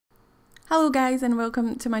Hello guys and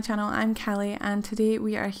welcome to my channel. I'm Callie and today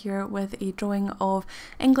we are here with a drawing of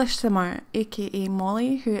EnglishSimmer, aka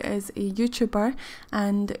Molly, who is a YouTuber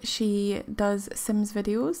and she does Sims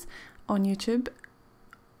videos on YouTube,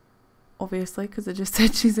 obviously because I just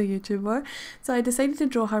said she's a YouTuber. So I decided to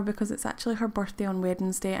draw her because it's actually her birthday on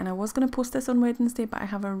Wednesday, and I was going to post this on Wednesday but I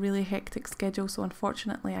have a really hectic schedule, so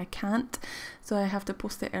unfortunately I can't. So I have to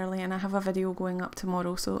post it early and I have a video going up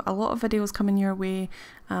tomorrow, so a lot of videos coming your way.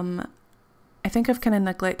 I think I've kind of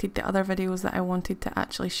neglected the other videos that I wanted to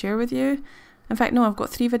actually share with you. In fact, no, I've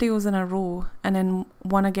got 3 videos in a row and then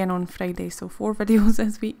one again on Friday, so 4 videos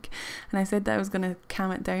this week. And I said that I was going to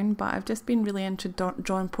calm it down, but I've just been really into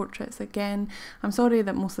drawing portraits again. I'm sorry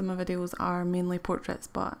that most of my videos are mainly portraits,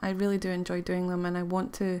 but I really do enjoy doing them and I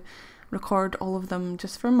want to record all of them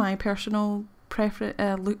just for my personal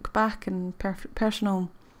look back and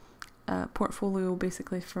personal portfolio,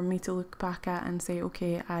 basically, for me to look back at and say,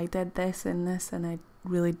 okay, I did this and this and I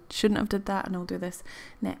really shouldn't have did that and I'll do this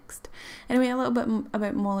next. Anyway, a little bit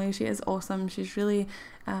about Molly. She is awesome. She's really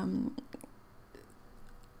I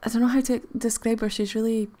don't know how to describe her. She's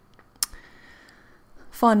really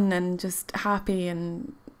fun and just happy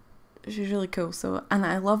and she's really cool. So, and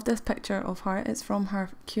I love this picture of her. It's from her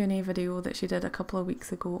Q&A video that she did a couple of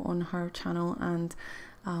weeks ago on her channel, and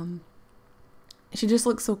she just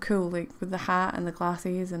looks so cool, like with the hat and the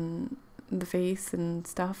glasses and the face and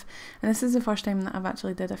stuff. And this is the first time that I've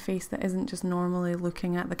actually did a face that isn't just normally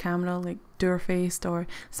looking at the camera, like door-faced or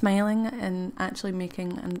smiling, and actually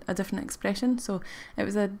making a different expression. So it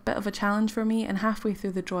was a bit of a challenge for me, and halfway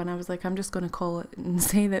through the drawing I was like, I'm just going to call it and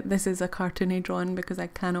say that this is a cartoony drawing because I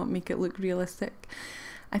cannot make it look realistic.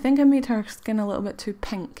 I think I made her skin a little bit too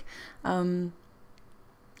pink.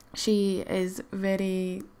 She is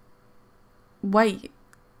very white,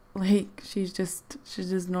 like she's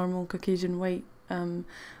just normal Caucasian white,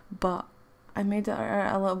 but I made her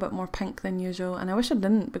a little bit more pink than usual, and I wish I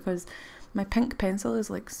didn't because my pink pencil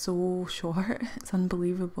is like so short, it's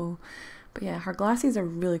unbelievable. But yeah, her glasses are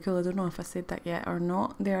really cool. I don't know if I said that yet or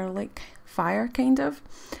not. They're like fire kind of,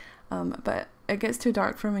 but it gets too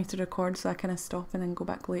dark for me to record, so I kind of stop and then go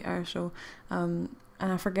back later. So and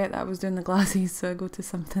I forget that I was doing the glasses, so I go to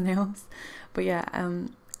something else. But yeah,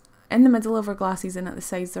 in the middle of her glasses and at the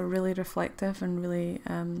sides they're really reflective and really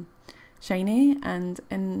shiny, and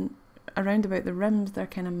in around about the rims they're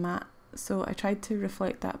kind of matte. So I tried to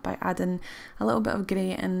reflect that by adding a little bit of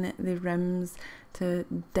grey in the rims to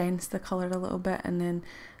dense the colour a little bit, and then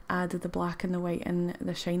added the black and the white in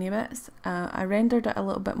the shiny bits. I rendered it a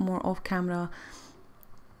little bit more off camera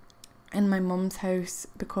in my mum's house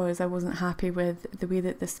because I wasn't happy with the way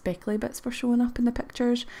that the speckly bits were showing up in the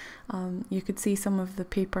pictures. You could see some of the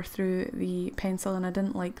paper through the pencil and I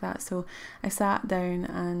didn't like that, so I sat down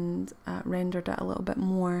and rendered it a little bit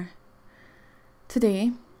more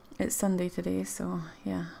today. It's Sunday today, so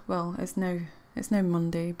yeah, well, it's now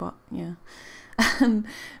Monday, but yeah. But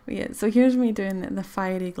yeah, so here's me doing the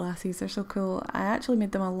fiery glasses. They're so cool. I actually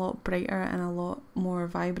made them a lot brighter and a lot more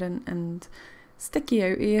vibrant and sticky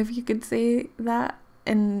outy, if you could say that,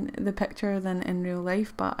 in the picture than in real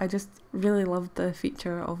life, but I just really loved the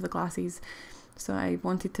feature of the glasses, so I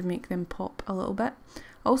wanted to make them pop a little bit.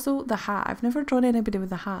 Also the hat, I've never drawn anybody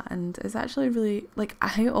with a hat, and it's actually really, like,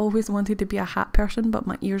 I always wanted to be a hat person but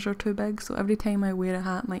my ears are too big, so every time I wear a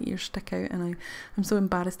hat my ears stick out and I'm so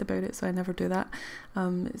embarrassed about it, so I never do that.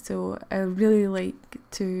 So I really like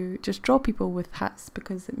to just draw people with hats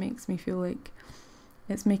because it makes me feel like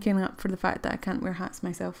it's making up for the fact that I can't wear hats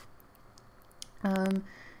myself.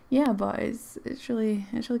 Yeah, but it's really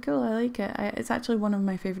cool. I like it. It's actually one of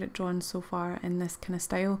my favourite drawings so far in this kind of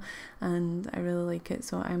style, and I really like it,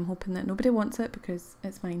 so I'm hoping that nobody wants it because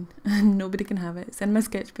it's mine and nobody can have it. It's in my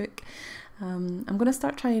sketchbook. I'm going to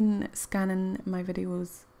start trying scanning my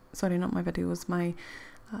videos, sorry, not my videos, my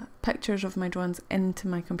pictures of my drawings into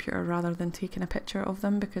my computer rather than taking a picture of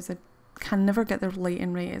them, because I can never get the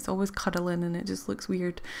lighting right. It's always cuddling and it just looks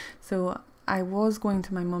weird. So I was going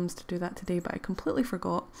to my mum's to do that today, but I completely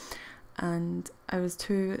forgot and I was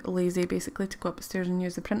too lazy basically to go upstairs and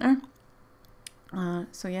use the printer.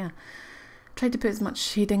 So yeah, tried to put as much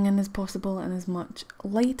shading in as possible and as much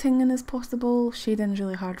lighting in as possible. Shading's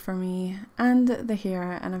really hard for me, and the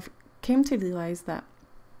hair, and I've came to realise that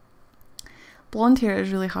blonde hair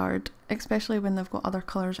is really hard, especially when they've got other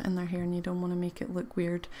colours in their hair and you don't want to make it look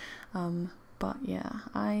weird. But yeah,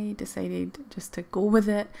 I decided just to go with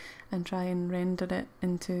it and try and render it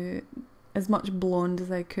into as much blonde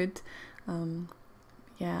as I could.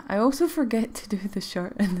 Yeah, I also forget to do the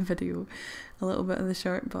shirt in the video, a little bit of the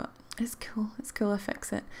shirt, but it's cool, I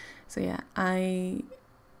fix it. So yeah, I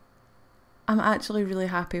I'm actually really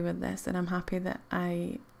happy with this, and I'm happy that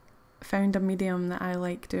I found a medium that I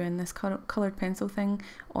like doing. This coloured pencil thing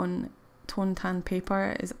on tone tan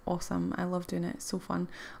paper is awesome. I love doing it, it's so fun.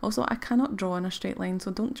 Also, I cannot draw in a straight line,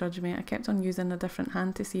 so don't judge me. I kept on using a different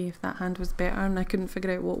hand to see if that hand was better, and I couldn't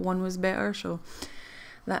figure out what one was better, so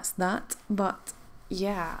that's that. But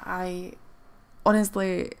yeah, I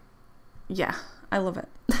honestly, yeah, I love it.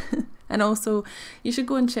 And also, you should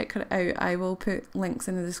go and check her out. I will put links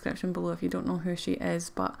in the description below if you don't know who she is,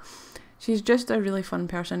 but she's just a really fun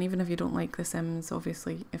person, even if you don't like The Sims.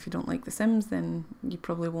 Obviously, if you don't like The Sims, then you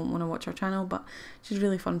probably won't want to watch her channel, but she's a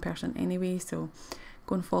really fun person anyway, so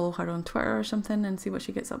go and follow her on Twitter or something and see what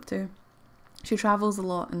she gets up to. She travels a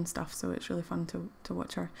lot and stuff, so it's really fun to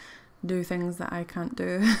watch her do things that I can't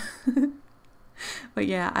do. But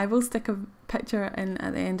yeah, I will stick a picture in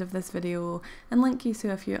at the end of this video and link you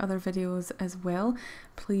to a few other videos as well.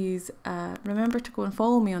 Please remember to go and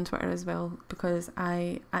follow me on Twitter as well, because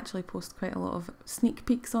I actually post quite a lot of sneak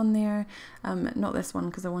peeks on there. Not this one,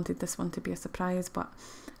 because I wanted this one to be a surprise, but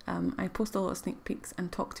I post a lot of sneak peeks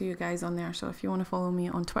and talk to you guys on there. So if you want to follow me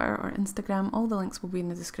on Twitter or Instagram, all the links will be in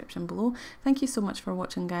the description below. Thank you so much for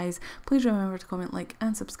watching, guys. Please remember to comment, like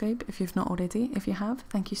and subscribe if you've not already. If you have,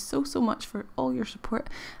 thank you so much for all your support,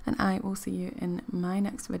 and I will see you in my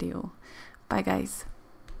next video. Bye guys.